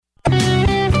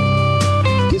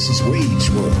This is Wade's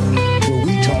World, where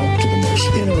we talk to the most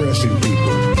interesting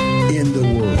people in the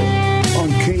world on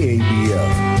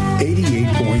KABF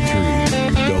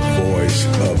 88.3, the voice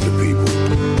of the people.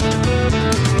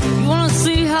 You want to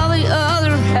see how the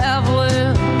other half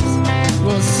lives? You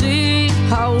want to see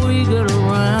how we get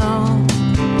around?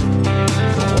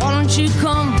 Why don't you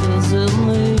come visit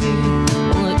me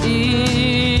on the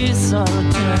east side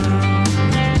of town?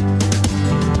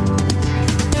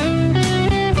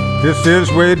 This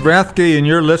is Wade Rathke, and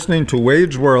you're listening to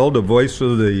Wade's World, a Voice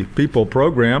of the People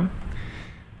program.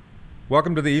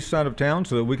 Welcome to the east side of town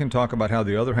so that we can talk about how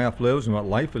the other half lives and what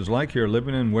life is like here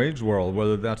living in Wade's World,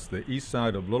 whether that's the east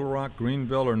side of Little Rock,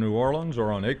 Greenville, or New Orleans,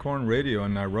 or on Acorn Radio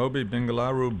in Nairobi,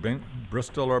 Bengaluru,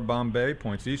 Bristol, or Bombay,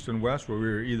 points east and west, where we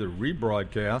are either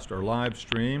rebroadcast or live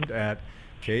streamed at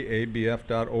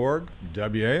kabf.org,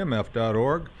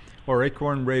 wamf.org, or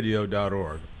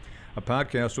acornradio.org. A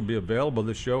podcast will be available,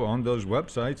 this show, on those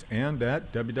websites and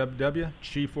at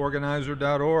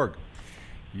www.chieforganizer.org.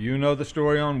 You know the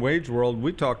story on Wade's World.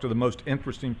 We talk to the most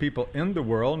interesting people in the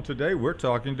world, and today we're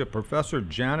talking to Professor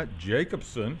Janet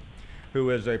Jakobsen, who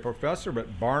is a professor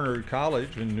at Barnard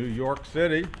College in New York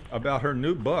City, about her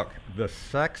new book, The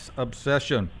Sex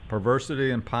Obsession,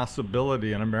 Perversity and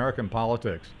Possibility in American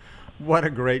Politics. What a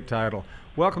great title.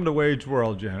 Welcome to Wade's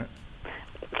World, Janet.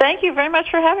 Thank you very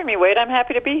much for having me, Wade. I'm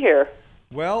happy to be here.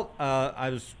 Well, I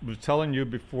was telling you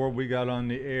before we got on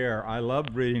the air, I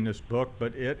loved reading this book,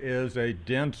 but it is a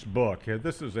dense book.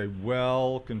 This is a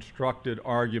well-constructed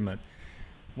argument.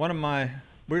 We're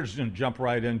just going to jump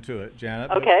right into it,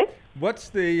 Janet. Okay. What's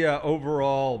the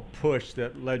overall push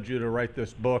that led you to write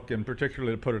this book, and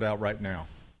particularly to put it out right now?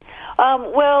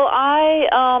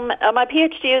 My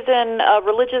PhD is in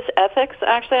religious ethics.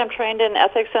 Actually, I'm trained in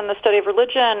ethics and the study of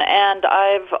religion, and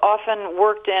I've often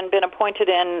worked and been appointed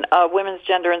in women's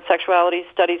gender and sexuality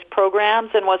studies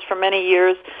programs, and was for many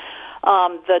years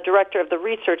the director of the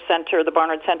research center, the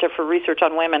Barnard Center for Research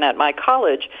on Women at my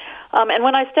college. And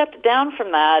when I stepped down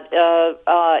from that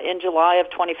in July of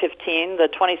 2015, the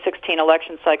 2016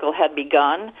 election cycle had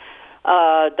begun.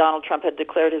 Donald Trump had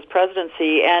declared his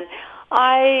presidency, and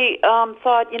I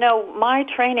thought, my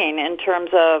training in terms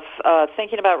of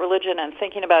thinking about religion and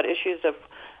thinking about issues of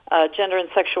gender and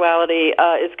sexuality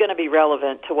is going to be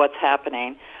relevant to what's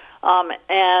happening.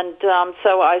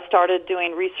 So I started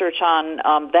doing research on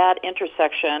that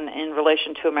intersection in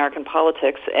relation to American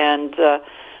politics, and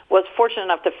was fortunate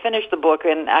enough to finish the book.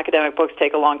 And academic books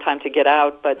take a long time to get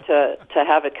out, but to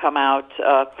have it come out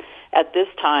at this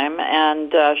time.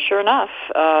 And sure enough,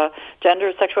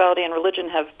 gender, sexuality, and religion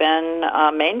have been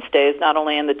mainstays, not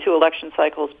only in the two election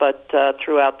cycles, but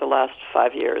throughout the last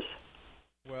 5 years.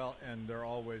 Well, and they're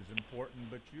always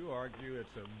important, but you argue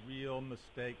it's a real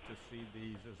mistake to see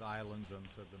these as islands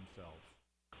unto themselves.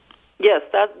 Yes,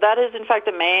 that is, in fact,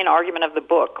 the main argument of the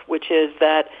book, which is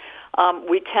that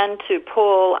we tend to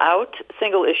pull out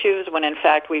single issues when, in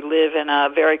fact, we live in a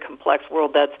very complex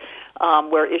world that's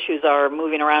where issues are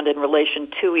moving around in relation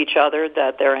to each other,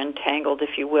 that they're entangled,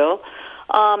 if you will.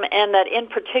 And that in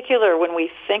particular, when we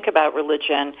think about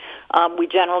religion, we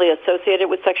generally associate it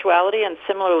with sexuality, and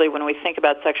similarly, when we think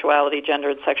about sexuality, gender,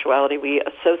 and sexuality, we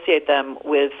associate them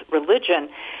with religion.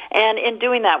 And in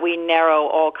doing that, we narrow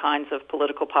all kinds of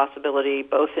political possibility,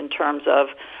 both in terms of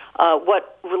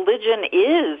what religion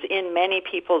is in many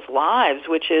people's lives,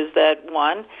 which is that,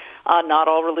 one, not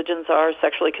all religions are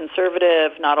sexually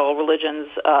conservative. Not all religions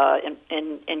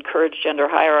encourage gender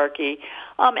hierarchy.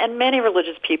 And many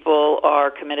religious people are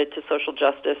committed to social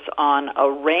justice on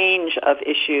a range of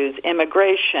issues: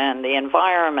 immigration, the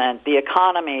environment, the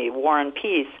economy, war and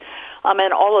peace.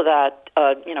 And all of that,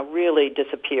 really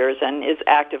disappears and is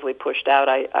actively pushed out.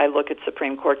 I look at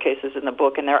Supreme Court cases in the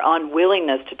book and their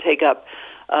unwillingness to take up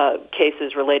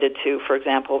cases related to, for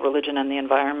example, religion and the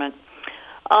environment.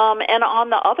 And on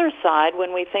the other side,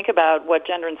 when we think about what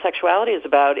gender and sexuality is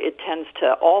about, it tends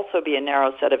to also be a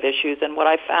narrow set of issues. And what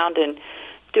I found in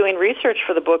doing research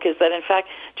for the book is that, in fact,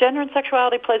 gender and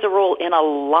sexuality plays a role in a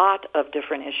lot of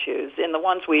different issues. In the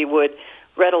ones we would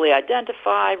readily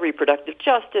identify: reproductive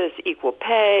justice, equal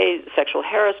pay, sexual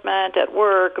harassment at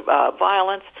work,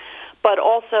 violence, but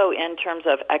also in terms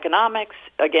of economics,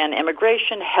 again,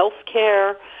 immigration, health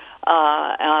care,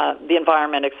 the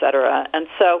environment, et cetera. And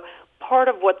so part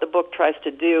of what the book tries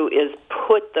to do is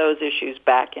put those issues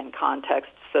back in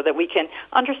context so that we can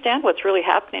understand what's really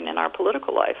happening in our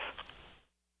political life.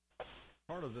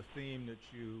 Part of the theme that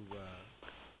you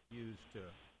use to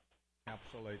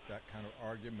encapsulate that kind of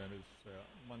argument is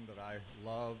one that I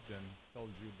loved and told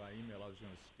you by email I was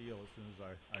going to steal as soon as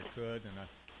I could, and I'm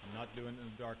not doing it in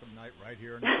the dark of night right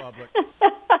here in public.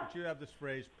 But you you have this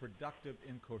phrase, productive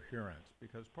incoherence,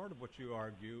 because part of what you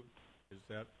argue is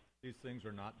that these things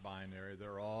are not binary.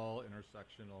 They're all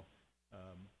intersectional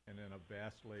and in a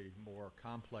vastly more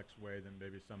complex way than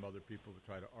maybe some other people would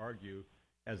try to argue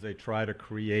as they try to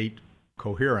create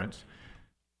coherence.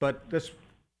 But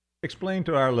explain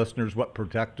to our listeners what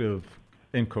productive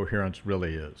incoherence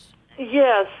really is.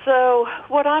 Yes, so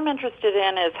what I'm interested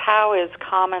in is how is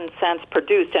common sense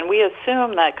produced, and we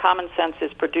assume that common sense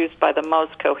is produced by the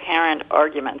most coherent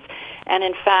arguments. And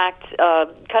in fact,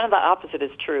 kind of the opposite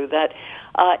is true, that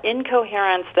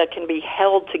incoherence that can be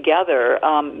held together,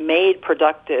 made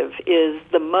productive, is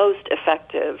the most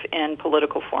effective in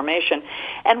political formation.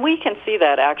 And we can see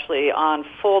that actually on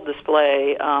full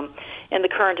display in the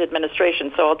current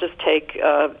administration. So I'll just take,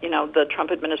 the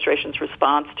Trump administration's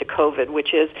response to COVID,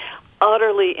 which is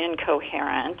utterly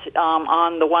incoherent.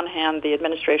 On the one hand, the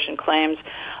administration claims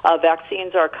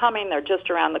vaccines are coming, they're just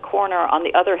around the corner. On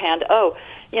the other hand,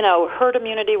 herd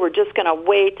immunity, we're just going to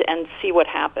wait and see what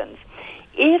happens.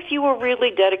 If you were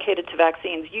really dedicated to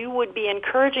vaccines, you would be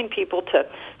encouraging people to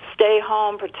stay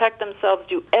home, protect themselves,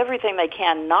 do everything they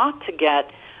can not to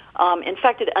get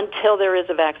infected until there is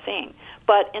a vaccine.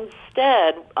 But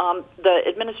instead, the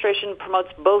administration promotes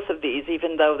both of these,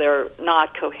 even though they're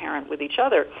not coherent with each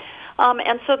other.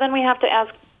 And so then we have to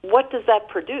ask, what does that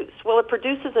produce? Well, it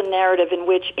produces a narrative in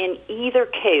which, in either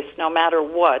case, no matter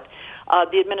what,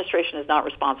 the administration is not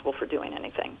responsible for doing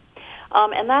anything.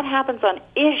 And that happens on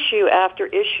issue after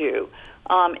issue.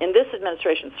 In this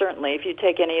administration, certainly, if you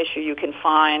take any issue, you can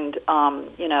find,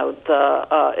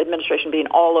 the administration being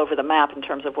all over the map in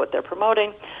terms of what they're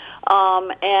promoting.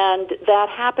 And that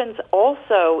happens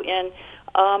also in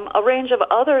a range of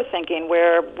other thinking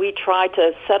where we try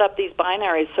to set up these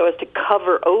binaries so as to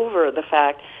cover over the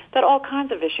fact that all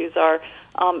kinds of issues are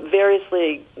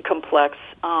variously complex,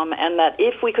 and that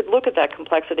if we could look at that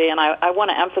complexity, and I want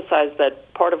to emphasize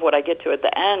that part of what I get to at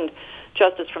the end,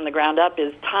 Justice from the Ground Up,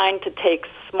 is trying to take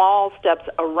small steps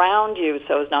around you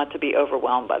so as not to be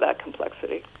overwhelmed by that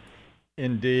complexity.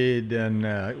 Indeed,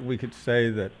 and we could say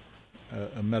that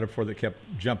a metaphor that kept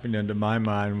jumping into my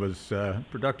mind was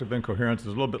productive incoherence is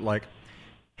a little bit like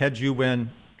heads you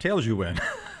win, tails you win.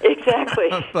 Exactly.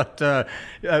 But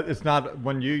it's not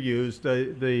one you used.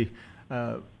 The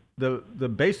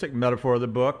basic metaphor of the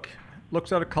book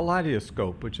looks at a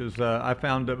kaleidoscope, which is I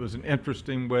found it was an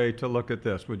interesting way to look at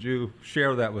this. Would you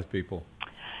share that with people?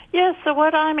 Yes, so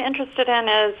what I'm interested in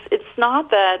is it's not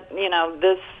that,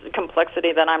 this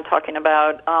complexity that I'm talking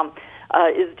about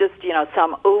is just,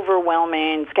 some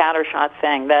overwhelming scattershot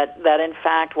thing, that in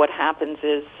fact what happens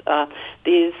is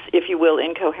these, if you will,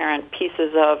 incoherent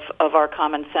pieces of our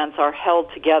common sense are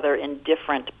held together in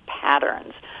different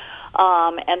patterns.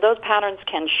 And those patterns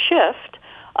can shift,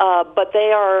 but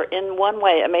they are in one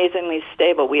way amazingly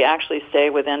stable. We actually stay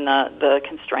within the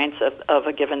constraints of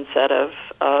a given set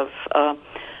of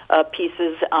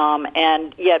pieces,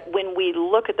 and yet when we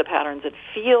look at the patterns, it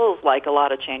feels like a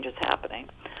lot of change is happening.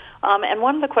 And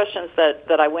one of the questions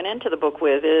that I went into the book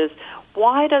with is,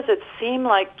 why does it seem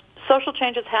like social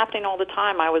change is happening all the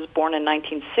time? I was born in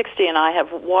 1960, and I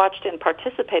have watched and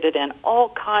participated in all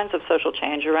kinds of social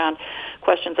change around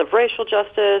questions of racial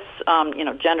justice,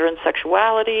 gender and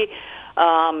sexuality,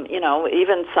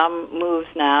 even some moves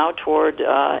now toward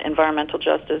environmental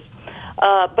justice.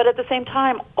 But at the same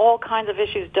time, all kinds of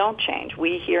issues don't change.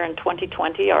 We here in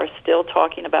 2020 are still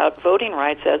talking about voting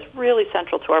rights as really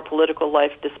central to our political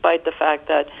life, despite the fact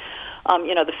that,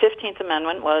 the 15th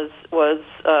Amendment was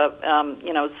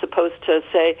supposed to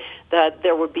say that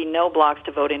there would be no blocks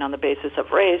to voting on the basis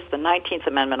of race, the 19th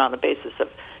Amendment on the basis of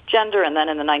gender, and then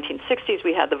in the 1960s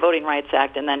we had the Voting Rights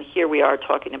Act, and then here we are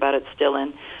talking about it still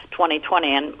in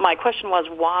 2020. And my question was,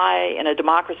 why in a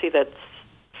democracy that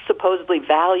supposedly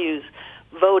values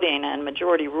voting and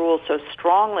majority rule so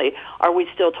strongly are we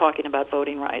still talking about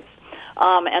voting rights?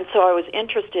 And so I was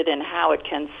interested in how it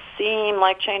can seem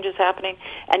like change is happening,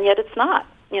 and yet it's not.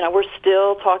 We're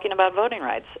still talking about voting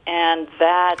rights, and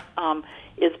that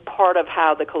is part of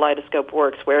how the kaleidoscope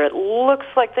works, where it looks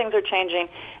like things are changing,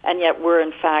 and yet we're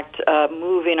in fact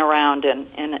moving around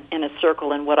in a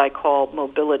circle in what I call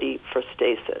mobility for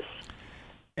stasis.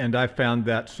 And I found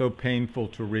that so painful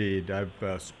to read.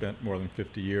 I've spent more than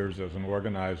 50 years as an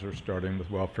organizer, starting with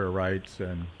welfare rights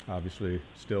and obviously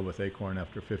still with Acorn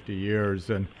after 50 years.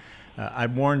 And I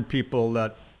warned people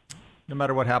that no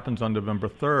matter what happens on November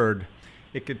 3rd,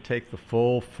 it could take the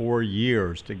full 4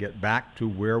 years to get back to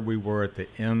where we were at the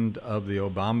end of the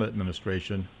Obama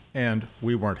administration, and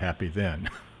we weren't happy then.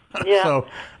 Yeah. So,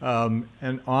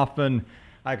 and often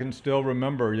I can still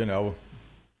remember,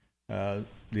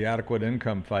 the adequate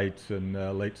income fights in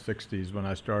the late 60s when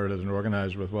I started as an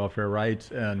organizer with welfare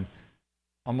rights, and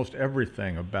almost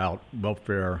everything about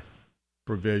welfare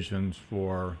provisions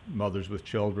for mothers with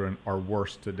children are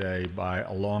worse today by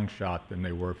a long shot than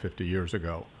they were 50 years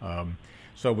ago.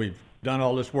 So we've done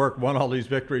all this work, won all these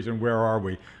victories, and where are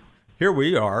we? Here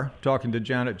we are talking to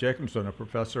Janet Jakobsen, a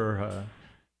professor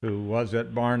who was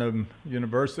at Barnum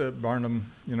University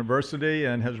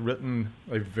and has written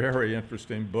a very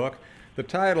interesting book. The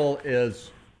title is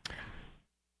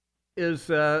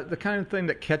the kind of thing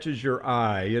that catches your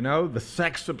eye, the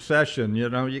sex obsession.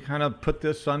 You kind of put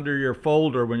this under your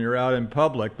folder when you're out in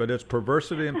public, but it's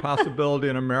Perversity and Possibility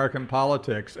in American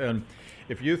Politics. And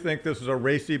if you think this is a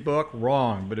racy book,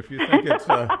 wrong. But if you think it's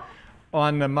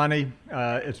on the money,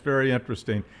 it's very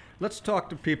interesting. Let's talk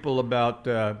to people about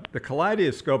the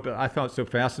kaleidoscope. I thought so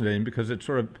fascinating because it's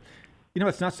sort of,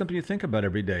 it's not something you think about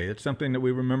every day. It's something that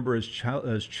we remember as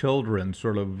children,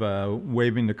 sort of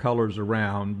waving the colors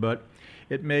around. But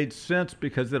it made sense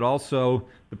because it also,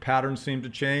 the patterns seem to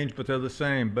change, but they're the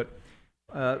same. But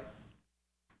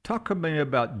talk to me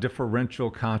about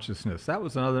differential consciousness. That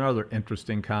was another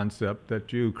interesting concept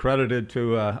that you credited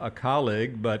to a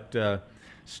colleague, but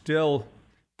still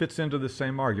fits into the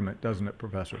same argument, doesn't it,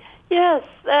 Professor? Yes,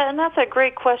 and that's a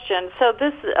great question. So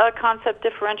this concept,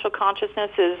 differential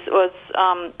consciousness, was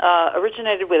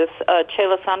originated with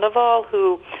Chela Sandoval,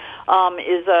 who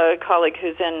is a colleague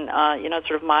who's in,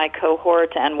 sort of my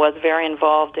cohort and was very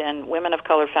involved in women of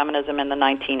color feminism in the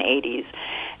 1980s.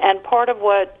 And part of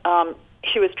what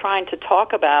she was trying to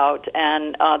talk about,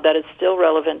 and that is still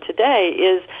relevant today,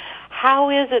 is how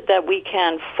is it that we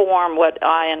can form what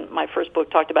I in my first book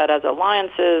talked about as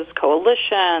alliances,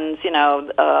 coalitions,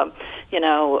 a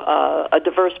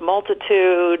diverse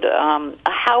multitude?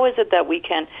 How is it that we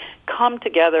can come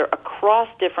together across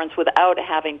difference without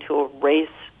having to erase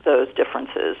those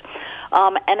differences?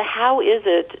 And how is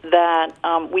it that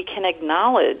we can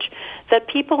acknowledge that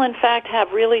people, in fact,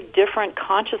 have really different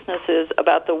consciousnesses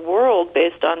about the world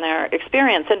based on their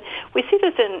experience? And we see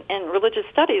this in religious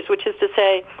studies, which is to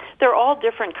say they're all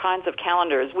different kinds of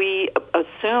calendars. We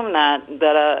assume that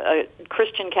a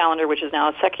Christian calendar, which is now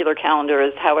a secular calendar,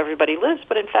 is how everybody lives.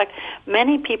 But in fact,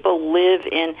 many people live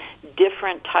in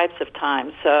different types of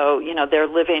time. So, they're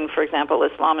living, for example,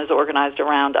 Islam is organized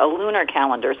around a lunar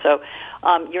calendar. So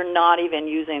you're not even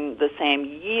using the same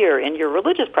year in your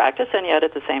religious practice, and yet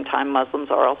at the same time,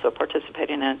 Muslims are also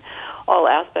participating in all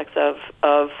aspects of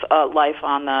life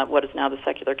on what is now the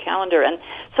secular calendar. And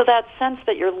so that sense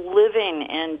that you're living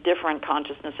in different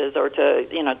consciousnesses, or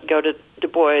to go to Du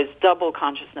Bois' double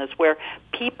consciousness, where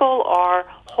people are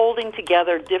holding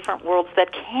together different worlds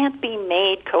that can't be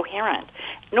made coherent,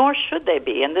 nor should they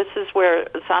be. And this is where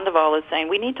Sandoval is saying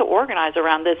we need to organize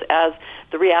around this as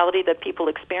the reality that people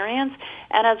experience,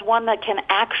 and as one that can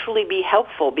actually be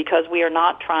helpful, because we are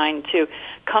not trying to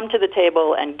come to the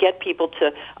table and get people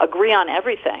to agree on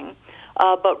everything,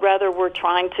 but rather we're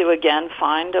trying to, again,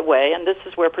 find a way, and this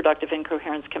is where productive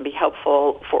incoherence can be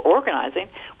helpful for organizing.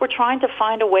 We're trying to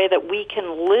find a way that we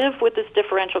can live with this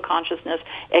differential consciousness,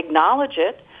 acknowledge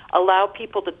it, allow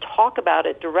people to talk about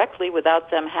it directly without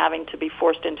them having to be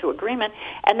forced into agreement,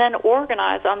 and then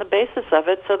organize on the basis of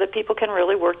it so that people can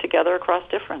really work together across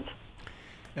difference.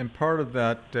 And part of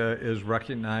that is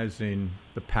recognizing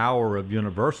the power of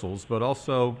universals, but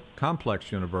also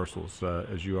complex universals,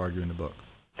 as you argue in the book.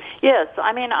 Yes,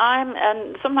 I mean,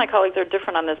 and some of my colleagues are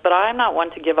different on this, but I'm not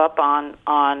one to give up on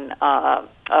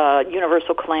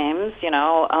universal claims,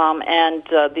 and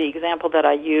the example that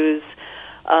I use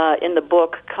in the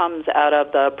book comes out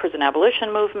of the prison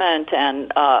abolition movement,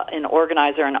 and an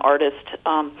organizer and artist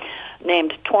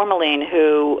named Tourmaline,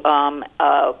 who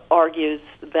argues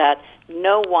that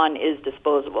no one is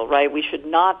disposable, right? We should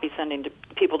not be sending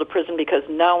people to prison because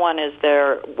no one is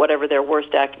whatever their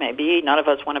worst act may be. None of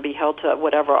us want to be held to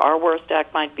whatever our worst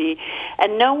act might be.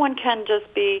 And no one can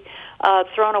just be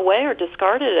thrown away or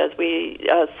discarded as we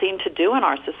seem to do in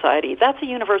our society. That's a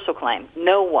universal claim.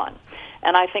 No one.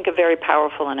 And I think a very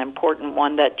powerful and important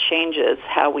one that changes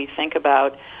how we think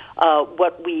about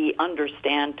what we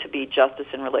understand to be justice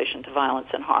in relation to violence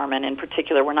and harm. And in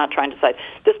particular, we're not trying to decide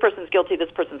this person's guilty, this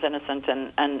person's innocent,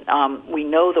 and we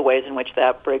know the ways in which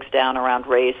that breaks down around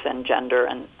race and gender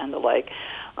and the like.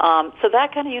 So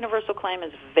that kind of universal claim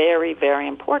is very, very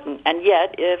important. And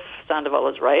yet, if Sandoval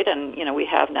is right, and we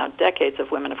have now decades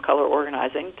of women of color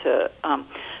organizing to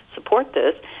support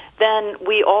this, then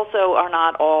we also are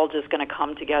not all just going to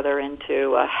come together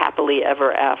into a happily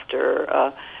ever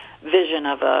after vision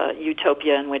of a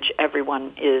utopia in which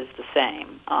everyone is the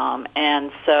same.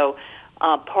 And so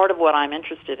part of what I'm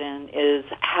interested in is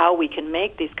how we can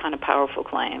make these kind of powerful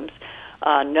claims.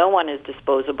 No one is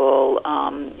disposable.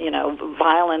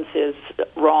 Violence is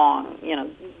wrong.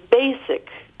 Basic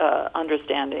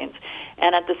understandings,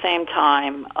 and at the same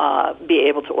time be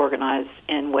able to organize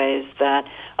in ways that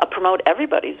promote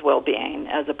everybody's well-being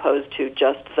as opposed to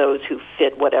just those who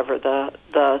fit whatever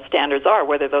the standards are,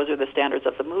 whether those are the standards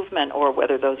of the movement or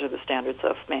whether those are the standards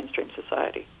of mainstream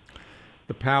society.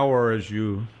 The power, as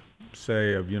you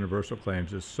say, of universal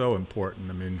claims is so important.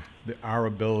 I mean, our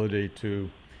ability to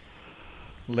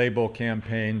label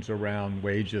campaigns around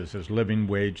wages as living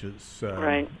wages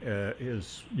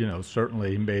is,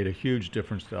 certainly made a huge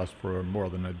difference to us for more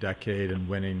than a decade in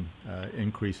winning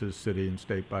increases city and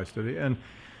state by city. And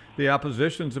the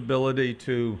opposition's ability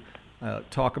to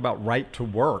talk about right to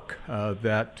work,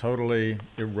 that totally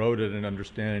eroded an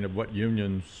understanding of what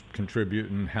unions contribute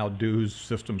and how dues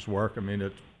systems work. I mean,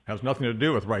 it has nothing to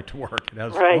do with right to work. It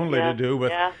has only to do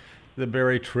with the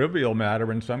very trivial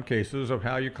matter in some cases of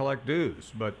how you collect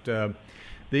dues. But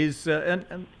these,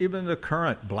 and even the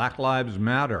current Black Lives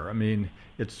Matter, I mean,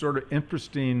 it's sort of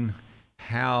interesting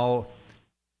how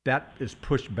that is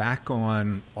pushed back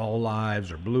on all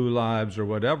lives or blue lives or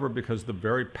whatever, because the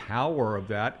very power of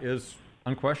that is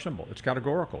unquestionable. It's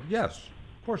categorical. Yes,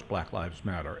 of course Black Lives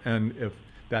Matter. And if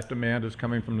that demand is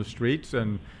coming from the streets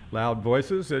and loud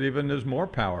voices, it even is more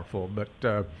powerful.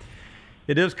 But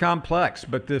it is complex.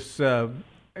 But this, you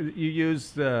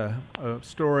used a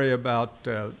story about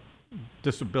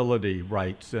disability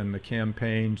rights and the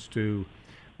campaigns to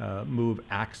move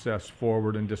access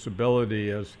forward in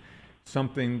disability as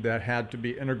something that had to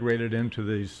be integrated into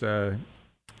these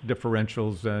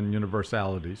differentials and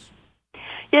universalities.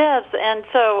 Yes, and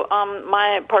so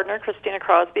my partner, Christina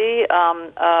Crosby,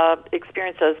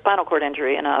 experienced a spinal cord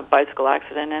injury in a bicycle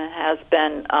accident and has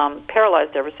been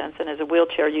paralyzed ever since and is a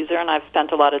wheelchair user, and I've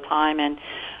spent a lot of time in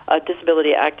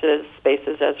disability active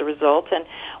spaces as a result. And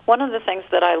one of the things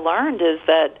that I learned is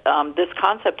that this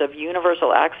concept of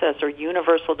universal access or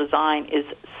universal design is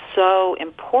so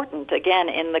important, again,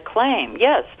 in the claim.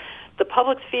 Yes, the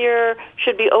public sphere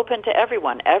should be open to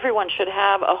everyone. Everyone should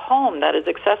have a home that is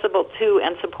accessible to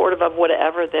and supportive of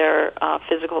whatever their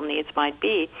physical needs might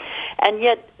be. And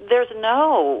yet there's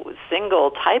no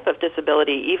single type of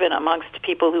disability, even amongst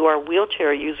people who are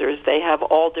wheelchair users. They have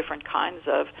all different kinds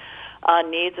of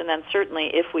needs. And then certainly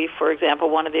if we, for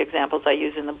example, one of the examples I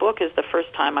use in the book is the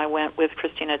first time I went with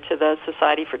Christina to the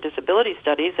Society for Disability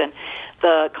Studies, and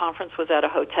the conference was at a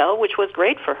hotel, which was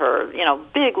great for her.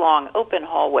 Big, long, open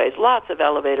hallways, lots of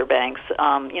elevator banks,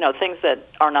 things that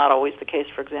are not always the case,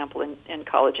 for example, in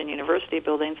college and university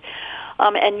buildings.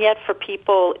 And yet for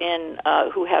people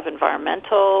who have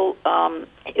environmental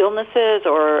illnesses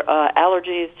or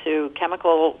allergies to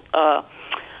chemical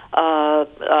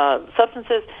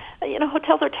substances,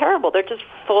 hotels are terrible. They're just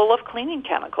full of cleaning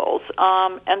chemicals.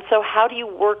 And so how do you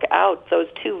work out those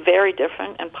two very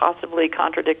different and possibly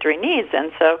contradictory needs?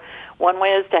 And so one way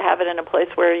is to have it in a place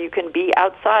where you can be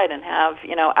outside and have,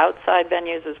 outside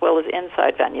venues as well as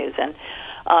inside venues. And,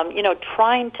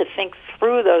 trying to think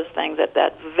through those things at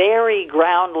that very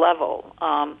ground level,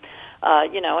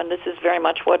 and this is very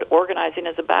much what organizing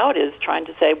is about, is trying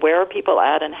to say where are people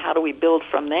at and how do we build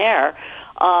from there,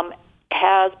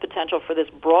 has potential for this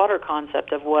broader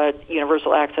concept of what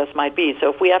universal access might be.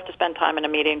 So if we have to spend time in a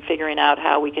meeting figuring out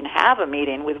how we can have a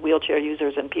meeting with wheelchair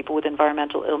users and people with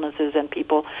environmental illnesses and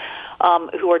people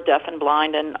who are deaf and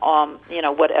blind and,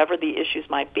 whatever the issues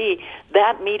might be,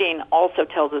 that meeting also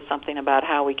tells us something about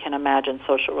how we can imagine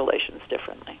social relations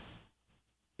differently.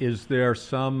 Is there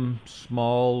some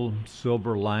small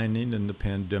silver lining in the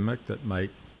pandemic that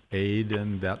might aid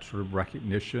in that sort of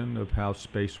recognition of how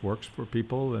space works for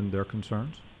people and their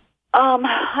concerns?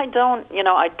 I don't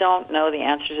know the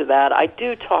answer to that. I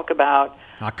do talk about.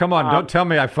 Now, come on, don't tell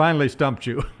me I finally stumped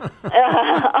you.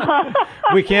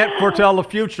 We can't foretell the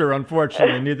future,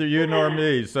 unfortunately, neither you nor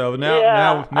me. So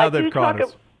now they've caught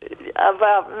us.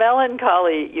 About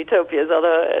melancholy utopias,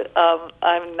 although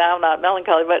I'm now not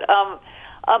melancholy, but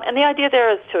and the idea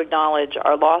there is to acknowledge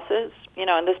our losses.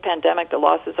 In this pandemic, the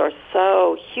losses are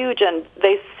so huge, and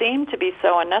they seem to be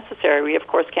so unnecessary. We, of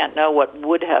course, can't know what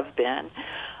would have been,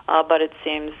 but it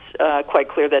seems quite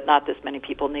clear that not this many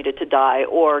people needed to die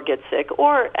or get sick.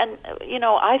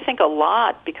 I think a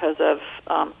lot because of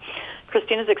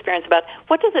Christina's experience about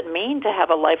what does it mean to have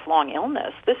a lifelong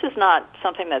illness. This is not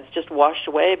something that's just washed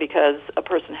away because a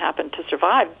person happened to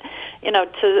survive.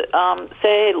 To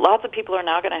say lots of people are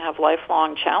now going to have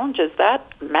lifelong challenges, that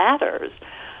matters.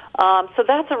 So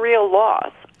that's a real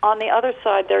loss. On the other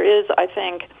side, there is, I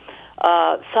think,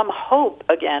 some hope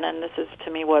again, and this is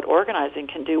to me what organizing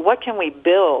can do. What can we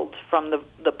build from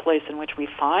the place in which we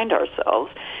find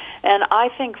ourselves? And I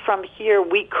think from here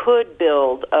we could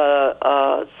build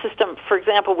a system. For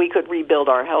example, we could rebuild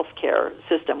our healthcare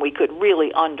system. We could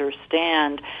really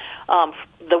understand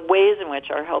the ways in which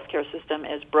our healthcare system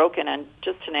is broken. And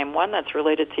just to name one that's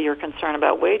related to your concern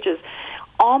about wages,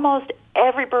 almost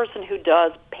every person who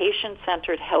does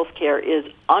patient-centered healthcare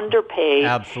is underpaid.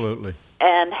 Absolutely.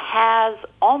 And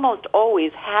almost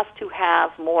always has to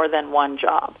have more than one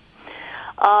job.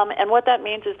 And what that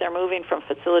means is they're moving from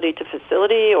facility to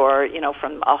facility, or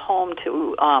from a home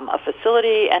to a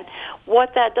facility. And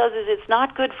what that does is it's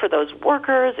not good for those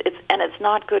workers, and it's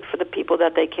not good for the people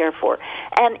that they care for.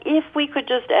 And if we could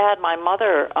just add, my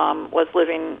mother was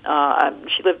living.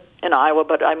 She lived in Iowa,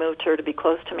 but I moved her to be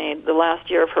close to me the last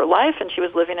year of her life, and she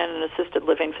was living in an assisted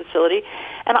living facility.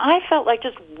 And I felt like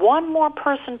just one more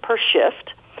person per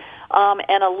shift.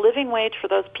 And a living wage for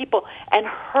those people. And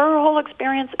her whole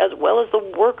experience, as well as the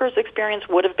workers' experience,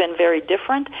 would have been very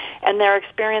different. And their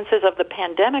experiences of the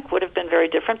pandemic would have been very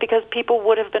different because people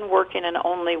would have been working in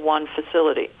only one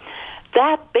facility.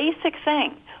 That basic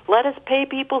thing, let us pay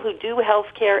people who do health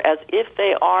care as if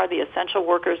they are the essential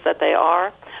workers that they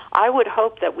are. I would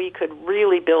hope that we could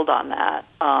really build on that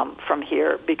from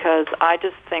here, because I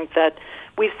just think that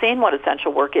we've seen what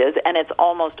essential work is, and it's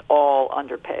almost all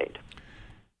underpaid.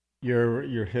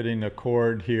 You're hitting a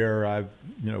chord here.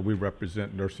 We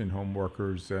represent nursing home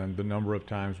workers, and the number of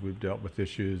times we've dealt with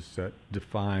issues that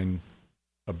define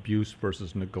abuse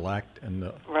versus neglect, and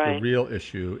the real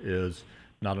issue is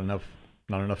not enough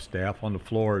staff on the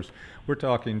floors. We're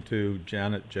talking to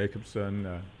Janet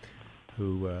Jakobsen,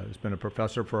 who has been a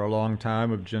professor for a long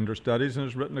time of gender studies and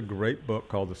has written a great book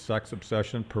called The Sex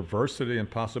Obsession, Perversity and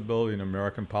Possibility in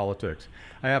American Politics.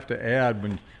 I have to add,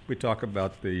 when we talk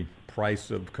about the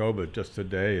price of COVID, just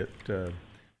today at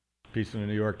piece in the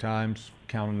New York Times,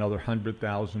 count another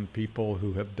 100,000 people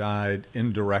who have died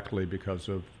indirectly because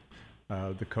of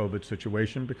the COVID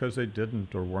situation, because they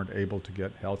didn't or weren't able to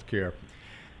get health care.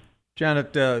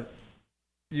 Janet,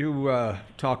 you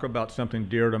talk about something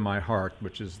dear to my heart,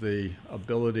 which is the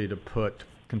ability to put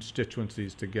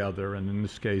constituencies together. And in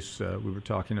this case, we were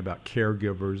talking about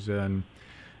caregivers and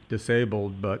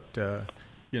disabled, but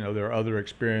there are other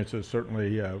experiences.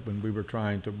 Certainly, when we were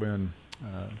trying to win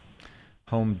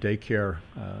home daycare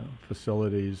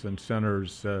facilities and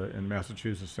centers in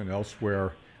Massachusetts and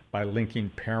elsewhere, by linking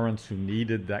parents who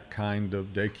needed that kind of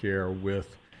daycare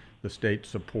with the state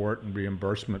support and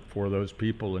reimbursement for those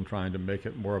people and trying to make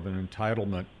it more of an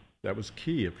entitlement, that was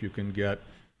key. If you can get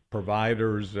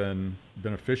providers and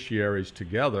beneficiaries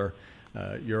together,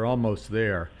 you're almost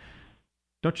there.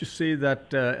 Don't you see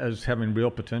that as having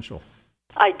real potential?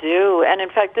 I do, and in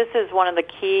fact, this is one of the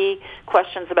key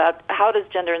questions about how does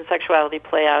gender and sexuality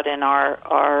play out in our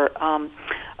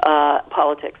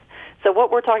politics. So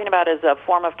what we're talking about is a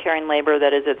form of caring labor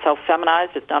that is itself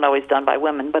feminized. It's not always done by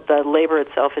women, but the labor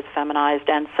itself is feminized,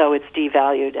 and so it's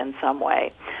devalued in some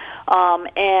way.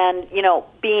 And,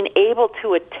 being able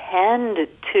to attend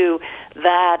to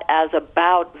that as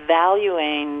about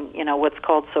valuing, what's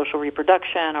called social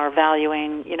reproduction, or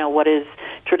valuing, what is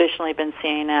traditionally been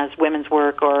seen as women's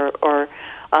work or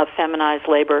feminized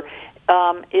labor,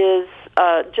 is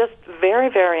just very,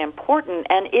 very important.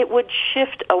 And it would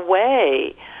shift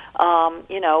away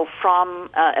from,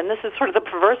 and this is sort of the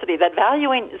perversity, that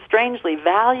strangely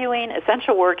valuing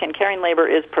essential work and caring labor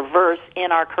is perverse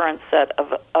in our current set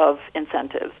of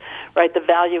incentives, right? The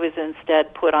value is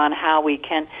instead put on how we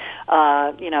can,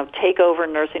 take over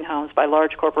nursing homes by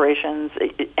large corporations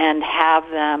and have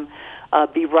them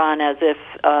be run as if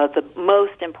the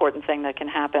most important thing that can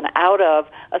happen out of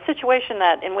a situation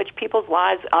on which people's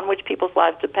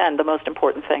lives depend. The most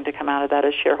important thing to come out of that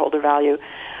is shareholder value.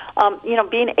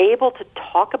 Being able to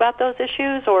talk about those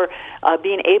issues, or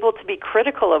being able to be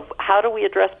critical of how do we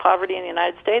address poverty in the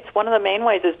United States, one of the main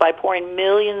ways is by pouring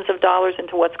millions of dollars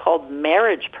into what's called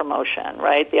marriage promotion,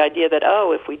 right? The idea that,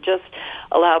 if we just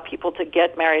allow people to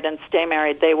get married and stay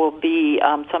married, they will be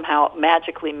somehow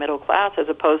magically middle class, as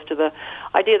opposed to the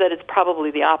idea that it's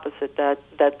probably the opposite,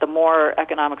 that the more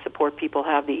economic support people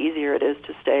have, the easier it is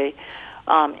to stay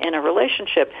in a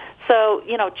relationship. So,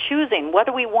 choosing what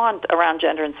do we want around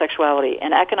gender and sexuality,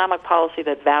 an economic policy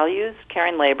that values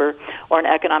caring labor, or an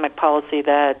economic policy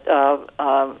that,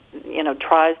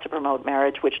 tries to promote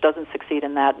marriage, which doesn't succeed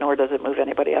in that, nor does it move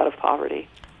anybody out of poverty.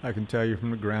 I can tell you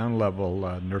from the ground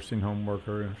level, nursing home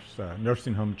workers,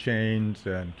 nursing home chains,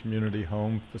 and community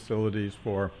home facilities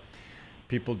for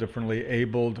people differently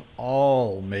abled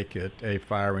all make it a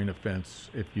firing offense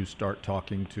if you start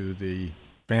talking to the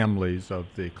families of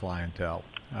the clientele.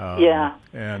 Yeah.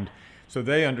 And so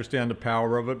they understand the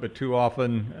power of it, but too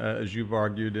often, as you've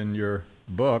argued in your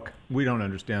book, we don't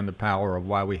understand the power of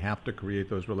why we have to create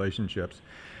those relationships.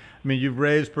 I mean, you've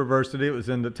raised perversity, it was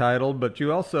in the title, but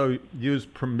you also use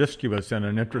promiscuous in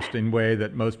an interesting way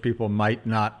that most people might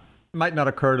not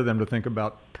occur to them to think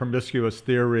about promiscuous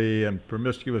theory and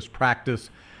promiscuous practice.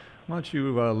 Why don't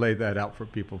you lay that out for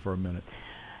people for a minute?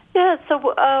 Yeah, so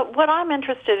what I'm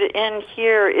interested in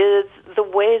here is the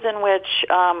ways in which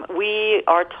we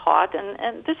are taught,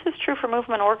 and this is true for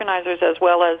movement organizers as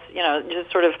well as,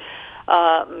 just sort of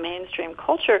mainstream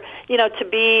culture, to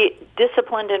be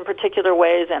disciplined in particular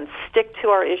ways and stick to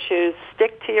our issues,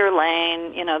 stick to your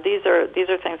lane. These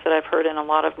are things that I've heard in a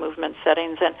lot of movement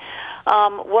settings. And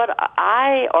what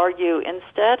I argue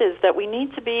instead is that we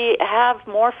need to have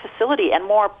more facility and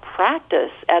more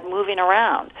practice at moving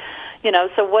around.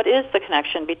 So what is the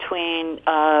connection between,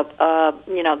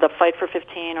 the Fight for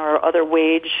 15 or other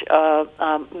wage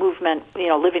movement,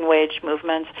 living wage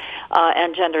movements,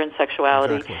 and gender and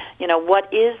sexuality? Exactly.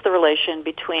 What is the relation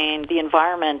between the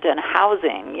environment and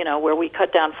housing, where we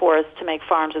cut down forests to make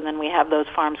farms and then we have those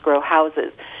farms grow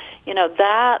houses?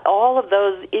 That all of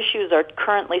those issues are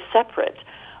currently separate.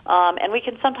 And we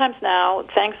can sometimes now,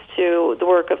 thanks to the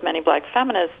work of many black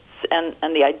feminists,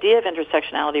 and the idea of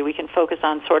intersectionality, we can focus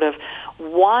on sort of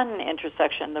one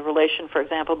intersection, the relation, for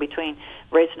example, between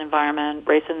race and environment,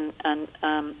 race and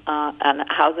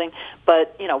housing.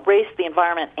 But, race, the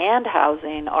environment, and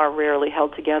housing are rarely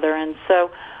held together. And so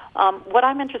what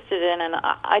I'm interested in, and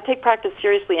I take practice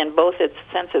seriously in both its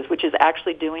senses, which is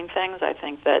actually doing things. I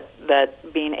think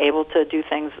that being able to do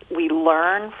things, we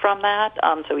learn from that.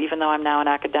 So even though I'm now an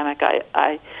academic,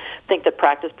 I think that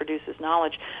practice produces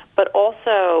knowledge. But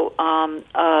also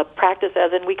practice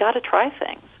as in we got to try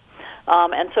things.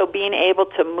 And so being able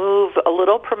to move a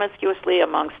little promiscuously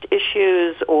amongst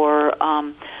issues or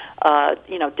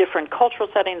different cultural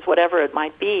settings, whatever it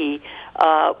might be,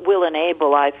 will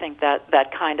enable, I think,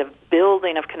 that kind of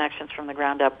building of connections from the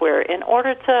ground up, where in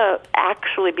order to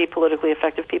actually be politically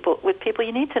effective with people,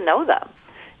 you need to know them.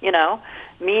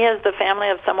 Me as the family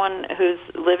of someone who's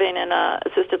living in a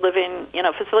assisted living,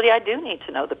 facility, I do need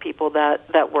to know the people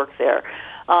that work there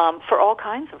for all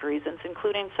kinds of reasons,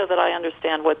 including so that I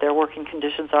understand what their working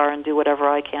conditions are and do whatever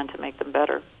I can to make them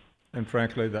better. And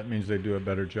frankly, that means they do a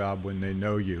better job when they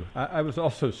know you. I was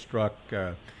also struck,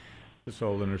 this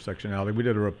whole intersectionality. We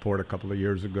did a report a couple of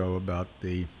years ago about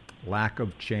the lack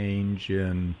of change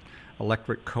in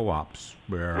electric co-ops,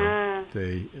 where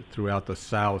throughout the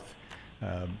South,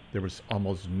 there was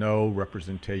almost no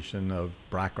representation of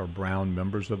black or brown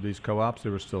members of these co-ops. They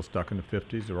were still stuck in the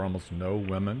 50s. There were almost no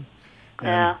women.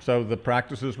 And so the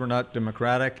practices were not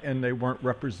democratic, and they weren't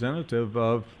representative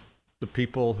of the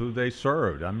people who they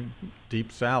served. I mean,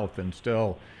 Deep South, and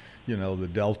still, the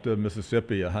Delta,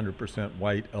 Mississippi, 100%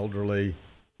 white elderly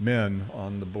men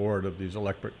on the board of these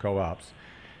electric co-ops.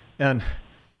 And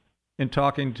in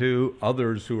talking to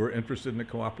others who were interested in the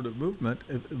cooperative movement,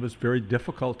 it was very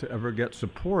difficult to ever get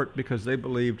support because they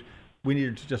believed we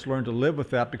needed to just learn to live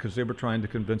with that because they were trying to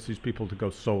convince these people to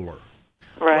go solar.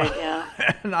 Right, yeah.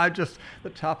 And the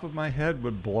top of my head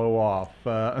would blow off.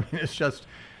 It's just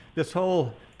this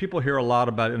whole, people hear a lot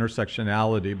about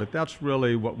intersectionality, but that's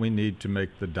really what we need to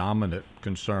make the dominant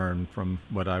concern from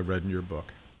what I read in your book.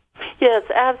 Yes,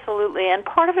 absolutely. And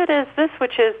part of it is this,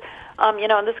 which is,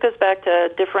 and this goes back to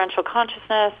differential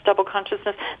consciousness, double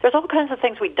consciousness. There's all kinds of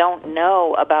things we don't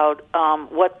know about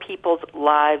what people's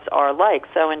lives are like.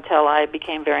 So until I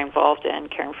became very involved in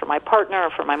caring for my partner or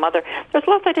for my mother, there's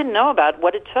lots I didn't know about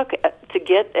what it took to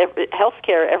get health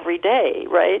care every day,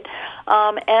 right?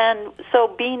 And so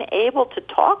being able to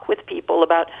talk with people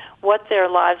about what their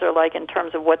lives are like in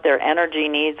terms of what their energy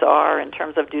needs are, in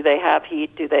terms of do they have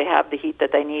heat, do they have the heat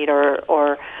that they need,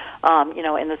 or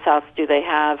in the South, do they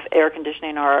have air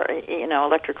conditioning or,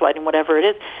 electric lighting, whatever it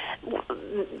is.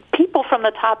 People from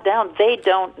the top down, they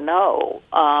don't know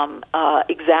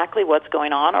exactly what's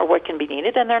going on or what can be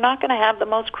needed, and they're not going to have the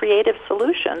most creative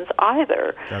solutions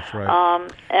either. That's right.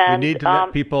 And you need to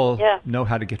let people know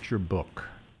how to get your book.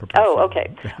 Oh,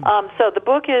 okay. So the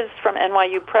book is from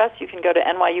NYU Press. You can go to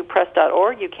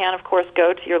nyupress.org. You can, of course,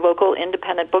 go to your local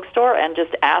independent bookstore and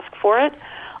just ask for it.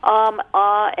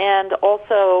 And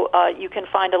also, you can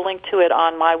find a link to it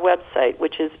on my website,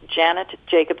 which is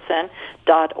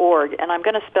janetjacobsen.org. And I'm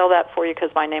going to spell that for you because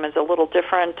my name is a little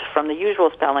different from the usual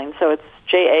spelling. So it's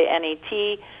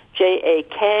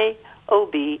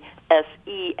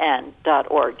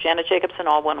JanetJacobsen.org. Janet Jacobsen,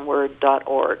 all one word,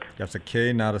 .org. That's a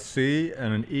K, not a C,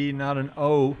 and an E, not an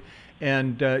O.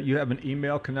 And you have an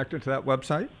email connected to that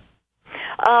website?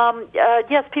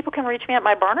 Yes, people can reach me at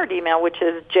my Barnard email, which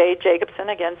is Jakobsen,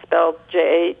 again spelled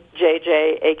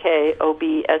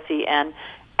JJJAKOBSEN,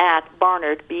 at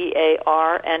Barnard,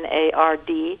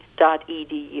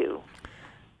 BARNARD.edu.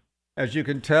 As you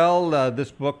can tell,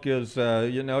 this book is,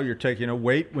 you're taking a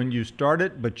weight when you start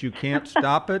it, but you can't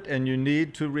stop it, and you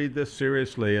need to read this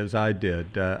seriously, as I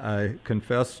did. I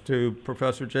confess to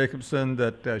Professor Jakobsen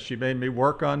that she made me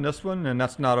work on this one, and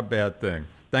that's not a bad thing.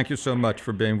 Thank you so much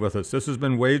for being with us. This has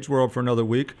been Wade's World for another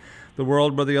week, the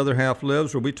world where the other half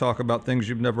lives, where we talk about things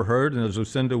you've never heard, and as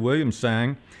Lucinda Williams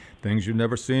sang, things you've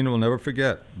never seen and will never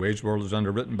forget. Wade's World is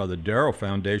underwritten by the Darrow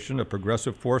Foundation, a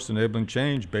progressive force enabling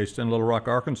change based in Little Rock,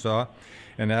 Arkansas.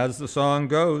 And as the song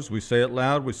goes, we say it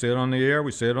loud, we say it on the air,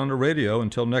 we say it on the radio.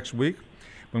 Until next week,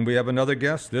 when we have another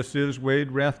guest, this is Wade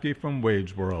Rathke from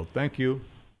Wade's World. Thank you.